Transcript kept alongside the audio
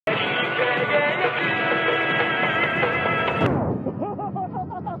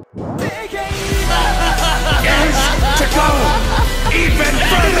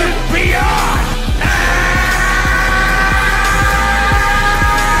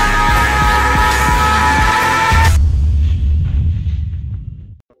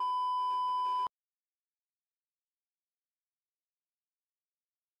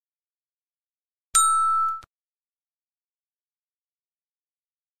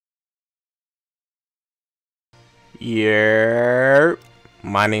Yeah,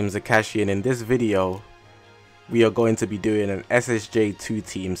 my name's Zakashi, and in this video we are going to be doing an SSJ2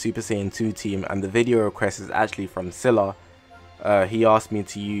 team, Super Saiyan 2 team, and the video request is actually from Silla. He asked me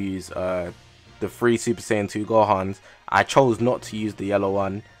to use the 3 Super Saiyan 2 Gohans. I chose not to use the yellow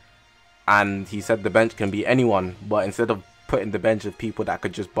one, and he said the bench can be anyone, but instead of putting the bench of people that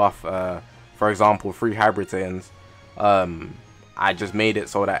could just buff, for example, 3 Hybrid Saiyans, I just made it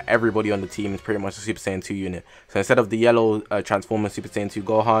so that everybody on the team is pretty much a Super Saiyan 2 unit. So instead of the yellow Transformer Super Saiyan 2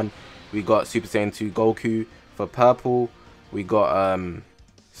 Gohan, we got Super Saiyan 2 Goku. For purple, we got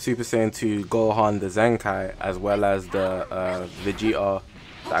Super Saiyan 2 Gohan the Zenkai, as well as the Vegeta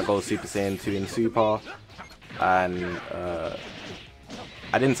that goes Super Saiyan 2 in Super. And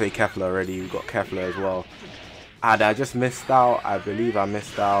I didn't say KEFLA already, we got KEFLA as well. And I just missed out, I believe I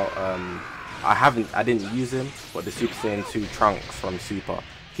missed out, I didn't use him, but the Super Saiyan 2 Trunks from Super,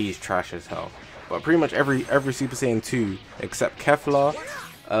 he's trash as hell. But pretty much every Super Saiyan 2 except KEFLA,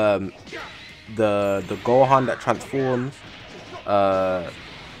 the Gohan that transforms, the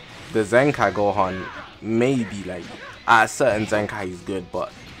Zenkai Gohan, maybe like at a certain Zenkai he's good,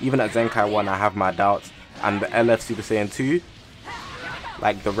 but even at Zenkai 1 I have my doubts. And the LF Super Saiyan 2,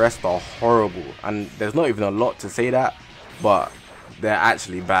 like the rest are horrible, and there's not even a lot to say that, but they're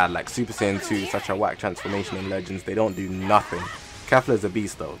actually bad. Like Super Saiyan 2 is such a whack transformation in Legends, they don't do nothing. KEFLA is a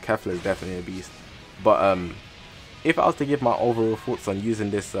beast though, KEFLA is definitely a beast. But if I was to give my overall thoughts on using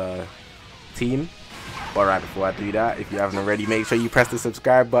this team, but right before I do that, if you haven't already, make sure you press the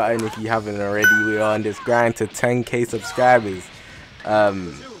subscribe button. If you haven't already, we are on this grind to 10k subscribers.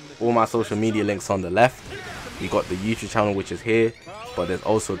 All my social media links on the left. We got the YouTube channel, which is here, but there's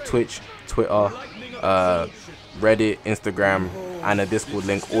also Twitch, Twitter, Reddit, Instagram, and a Discord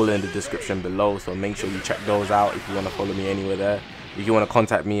link all in the description below, so make sure you check those out if you want to follow me anywhere there. If you want to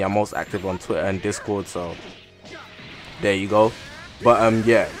contact me, I'm most active on Twitter and Discord, so there you go. But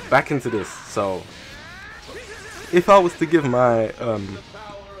yeah, back into this. So if I was to give my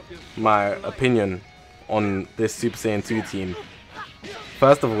my opinion on this Super Saiyan 2 team,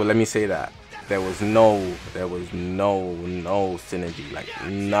 first of all, let me say that there was no synergy, like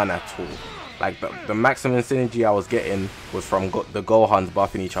none at all. Like the maximum synergy I was getting was from the Gohans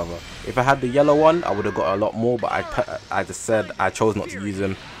buffing each other. If I had the yellow one, I would have got a lot more, but I just said I chose not to use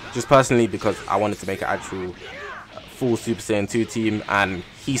him, just personally because I wanted to make an actual full Super Saiyan 2 team, and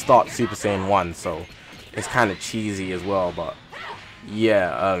he starts Super Saiyan 1, so it's kind of cheesy as well. But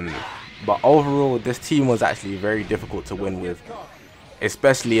yeah, but overall this team was actually very difficult to win with,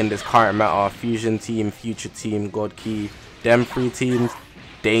 especially in this current meta. Fusion team, Future team, God Key, them 3 teams,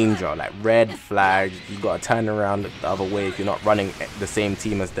 danger, like red flags. You gotta turn around the other way if you're not running the same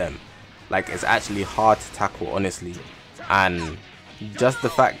team as them. Like, it's actually hard to tackle, honestly. And just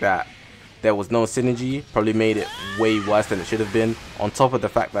the fact that there was no synergy probably made it way worse than it should have been, on top of the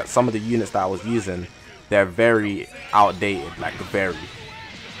fact that some of the units that I was using, they're very outdated, like very.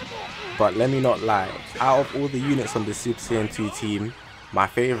 But let me not lie, out of all the units on the Super Saiyan 2 team, my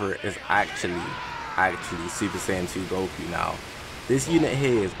favorite is actually Super Saiyan 2 Goku. Now this unit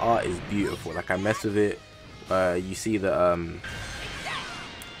here, his art is beautiful, like I mess with it. You see the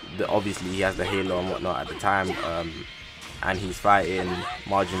obviously he has the halo and whatnot at the time, and he's fighting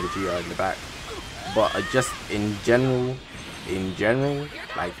Margin Vegeta in the back. But just in general,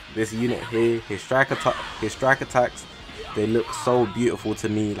 like this unit here, his strike attacks, they look so beautiful to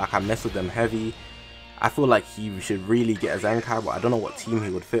me. Like I mess with them heavy. I feel like he should really get a Zenkai, but I don't know what team he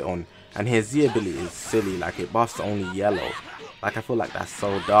would fit on. And his Z ability is silly, like it buffs only yellow. Like I feel like that's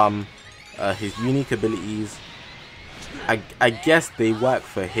so dumb. His unique abilities, I guess they work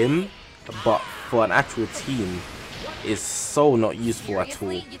for him, but for an actual team, is so not useful at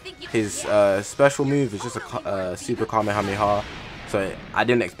all. His special move is just a Super Kamehameha, so I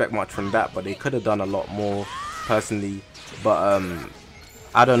didn't expect much from that, but they could have done a lot more personally. But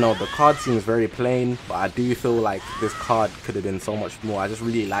I don't know, the card seems very plain, but I do feel like this card could have been so much more. I just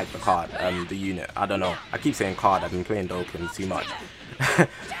really like the card, the unit. I don't know, I keep saying card, I've been playing Dokkan too much.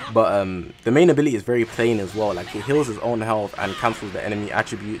 But the main ability is very plain as well. Like it heals his own health and cancels the enemy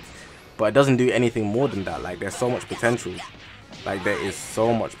attributes, but it doesn't do anything more than that. Like there's so much potential, like there is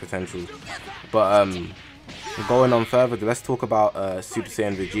so much potential. But going on further, let's talk about Super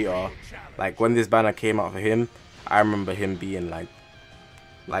Saiyan Vegeta. Like when this banner came out for him, I remember him being like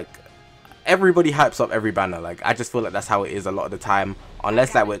everybody hypes up every banner. Like I just feel like that's how it is a lot of the time,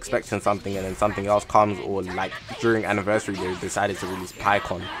 unless like we're expecting something and then something else comes, or like during anniversary they decided to release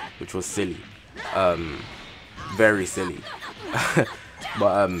PyCon, which was silly, very silly.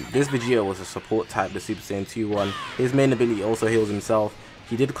 But this Vegeta was a support type, the Super Saiyan 2 one. His main ability also heals himself.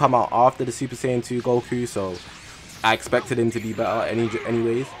 He did come out after the Super Saiyan 2 Goku, so I expected him to be better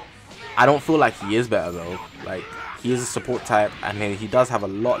anyways. I don't feel like he is better though. Like, he is a support type, and he does have a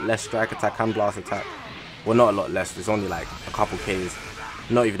lot less strike attack and blast attack. Well, not a lot less, it's only like a couple Ks.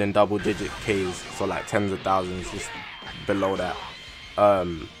 Not even in double digit Ks, so like tens of thousands, just below that.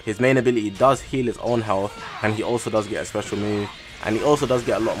 His main ability does heal his own health, and he also does get a special move, and he also does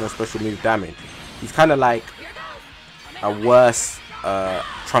get a lot more special move damage. He's kind of like a worse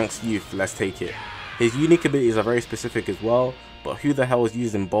Trunks youth, let's take it. His unique abilities are very specific as well, but who the hell is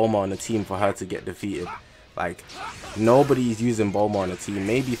using Bulma on a team for her to get defeated? Like, nobody's using Bulma on a team,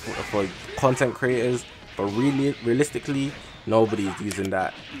 maybe for content creators, but really, realistically, nobody's using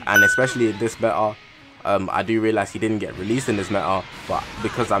that. And especially in this meta, I do realize he didn't get released in this meta, but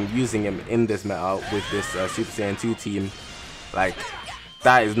because I'm using him in this meta with this Super Saiyan 2 team, like,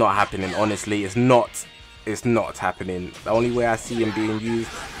 that is not happening. Honestly, it's not happening. The only way I see him being used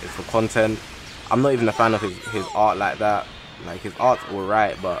is for content. I'm not even a fan of his art like that. Like, his art's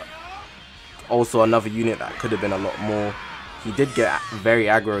alright, but also another unit that could have been a lot more. He did get very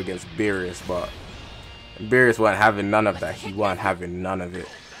aggro against Beerus, but Beerus weren't having none of that. He weren't having none of it.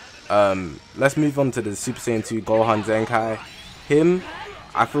 Let's move on to the Super Saiyan 2 Gohan Zenkai. Him,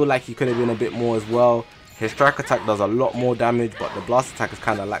 I feel like he could have been a bit more as well. His strike attack does a lot more damage, but the blast attack is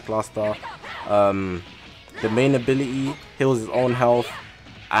kind of lackluster. The main ability heals his own health,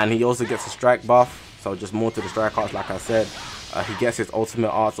 and he also gets a strike buff, so just more to the strike arts like I said. He gets his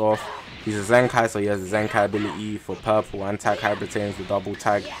ultimate arts off. He's a Zenkai, so he has a Zenkai ability for purple and tag hybrid Saiyans with double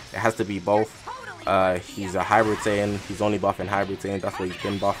tag. It has to be both. He's a hybrid Saiyan. He's only buffing hybrid Saiyans, that's what he's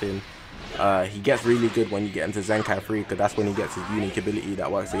been buffing. He gets really good when you get into Zenkai 3, because that's when he gets his unique ability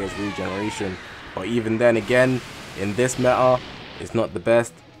that works against regeneration. But even then again, in this meta, it's not the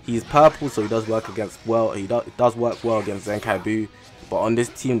best. He's purple, so he does work against does work well against Zenkai Buu. But on this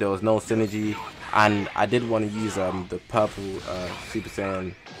team there was no synergy, and I did want to use the purple Super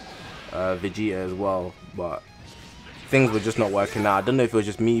Saiyan Vegeta as well, but things were just not working out. I don't know if it was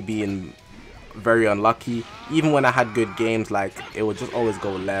just me being very unlucky. Even when I had good games, like, it would just always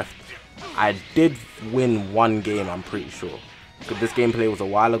go left. I did win one game, I'm pretty sure. This gameplay was a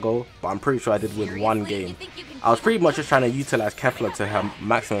while ago, but I'm pretty sure I did win one game. I was pretty much just trying to utilize KEFLA to her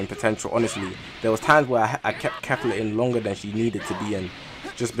maximum potential, honestly. There was times where I kept KEFLA in longer than she needed to be in,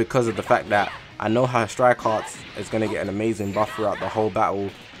 just because of the fact that I know her strike arts is going to get an amazing buff throughout the whole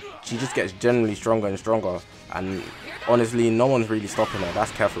battle. She just gets generally stronger and stronger, and honestly, no one's really stopping her.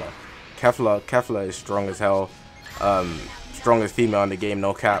 That's KEFLA. KEFLA is strong as hell. Strongest female in the game,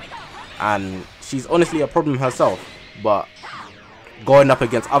 no cap. And she's honestly a problem herself, but going up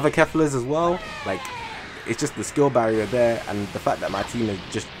against other KEFLAs as well, like, it's just the skill barrier there, and the fact that my team is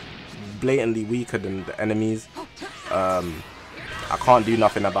just blatantly weaker than the enemies. I can't do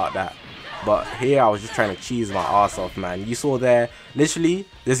nothing about that. But here I was just trying to cheese my ass off, man. You saw there, literally,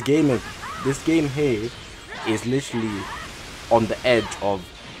 this game here is literally on the edge of,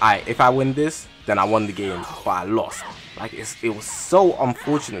 if I win this, then I won the game, but I lost. Like, it was so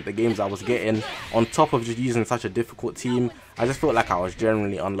unfortunate, the games I was getting, on top of just using such a difficult team. I just felt like I was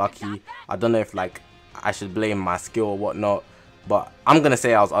generally unlucky. I don't know if, like, I should blame my skill or whatnot, but I'm gonna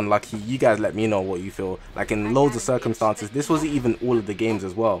say I was unlucky. You guys let me know what you feel. Like, in loads of circumstances, this wasn't even all of the games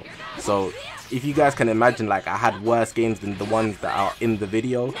as well. So if you guys can imagine, like, I had worse games than the ones that are in the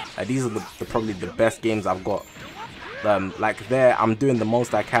video. These are probably the best games I've got. Like, there, I'm doing the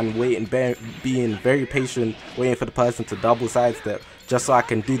most I can, being very patient, waiting for the person to double sidestep, just so I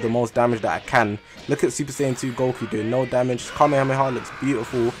can do the most damage that I can. Look at Super Saiyan 2 Goku doing no damage. Kamehameha looks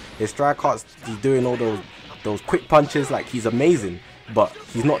beautiful. His strike arts, he's doing all those quick punches. Like, he's amazing, but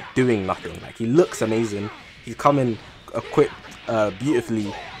he's not doing nothing. Like, he looks amazing. He's coming equipped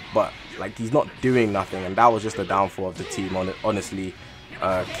beautifully, but, like, he's not doing nothing, and that was just the downfall of the team, honestly.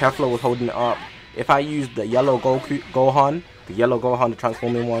 KEFLA was holding it up. If I used the yellow Gohan, the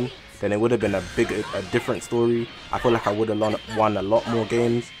transforming one, then it would have been a different story. I feel like I would have won a lot more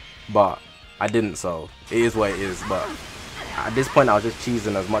games, but I didn't, so it is what it is. But at this point, I was just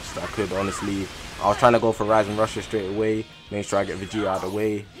cheesing as much as I could, honestly. I was trying to go for Rise and Russia straight away, make sure I get Vegeta out of the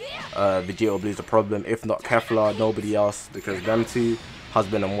way. Vegeta Blue's a problem, if not KEFLA, nobody else, because them two,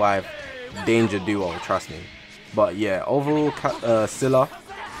 husband and wife, danger duo, trust me. But yeah, overall, Scylla,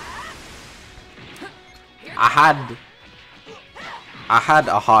 I had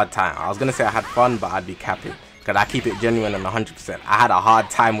a hard time. I was gonna say I had fun, but I'd be capping, because I keep it genuine and 100%. I had a hard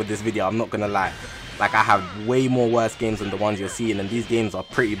time with this video, I'm not gonna lie. Like, I have way more worse games than the ones you're seeing, and these games are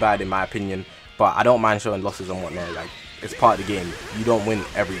pretty bad in my opinion. But I don't mind showing losses and whatnot. Like, it's part of the game. You don't win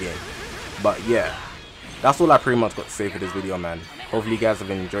every game. But yeah, that's all I pretty much got to say for this video, man. Hopefully you guys have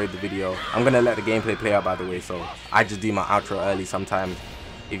enjoyed the video. I'm gonna let the gameplay play out, by the way, so I just do my outro early sometimes.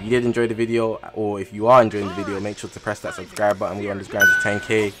 If you did enjoy the video, or if you are enjoying the video, make sure to press that subscribe button. We're on this grind to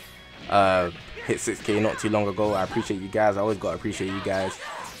 10k. Hit 6k not too long ago. I appreciate you guys. I always gotta appreciate you guys.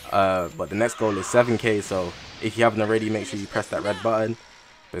 But the next goal is 7k, so if you haven't already, make sure you press that red button.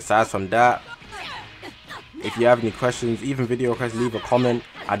 Besides from that, if you have any questions, even video requests, leave a comment.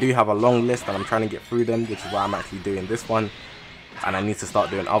 I do have a long list and I'm trying to get through them, which is why I'm actually doing this one. And I need to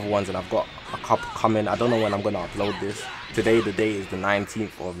start doing other ones, and I've got a couple coming. I don't know when I'm going to upload this. Today, the date is the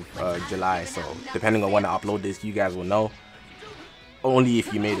 19th of July, so depending on when I upload this, you guys will know. Only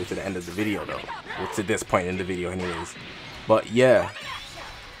if you made it to the end of the video, though. Or to this point in the video, anyways. But yeah,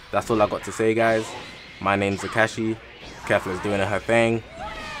 that's all I got to say, guys. My name's Zakashi. KEFLA is doing her thing.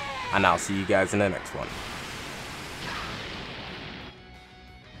 And I'll see you guys in the next one.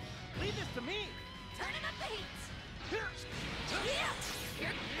 Leave this to me. Turning up the heat. Here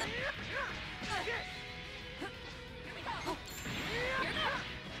we go. Help me.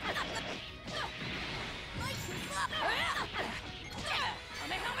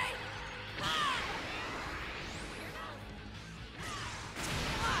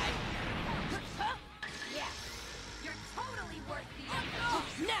 Yeah, you're totally worth the effort.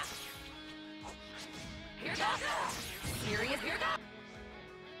 Now. Here goes. Serious. Here goes.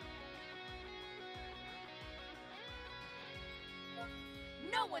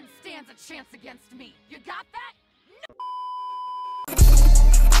 No one stands a chance against me. You got that?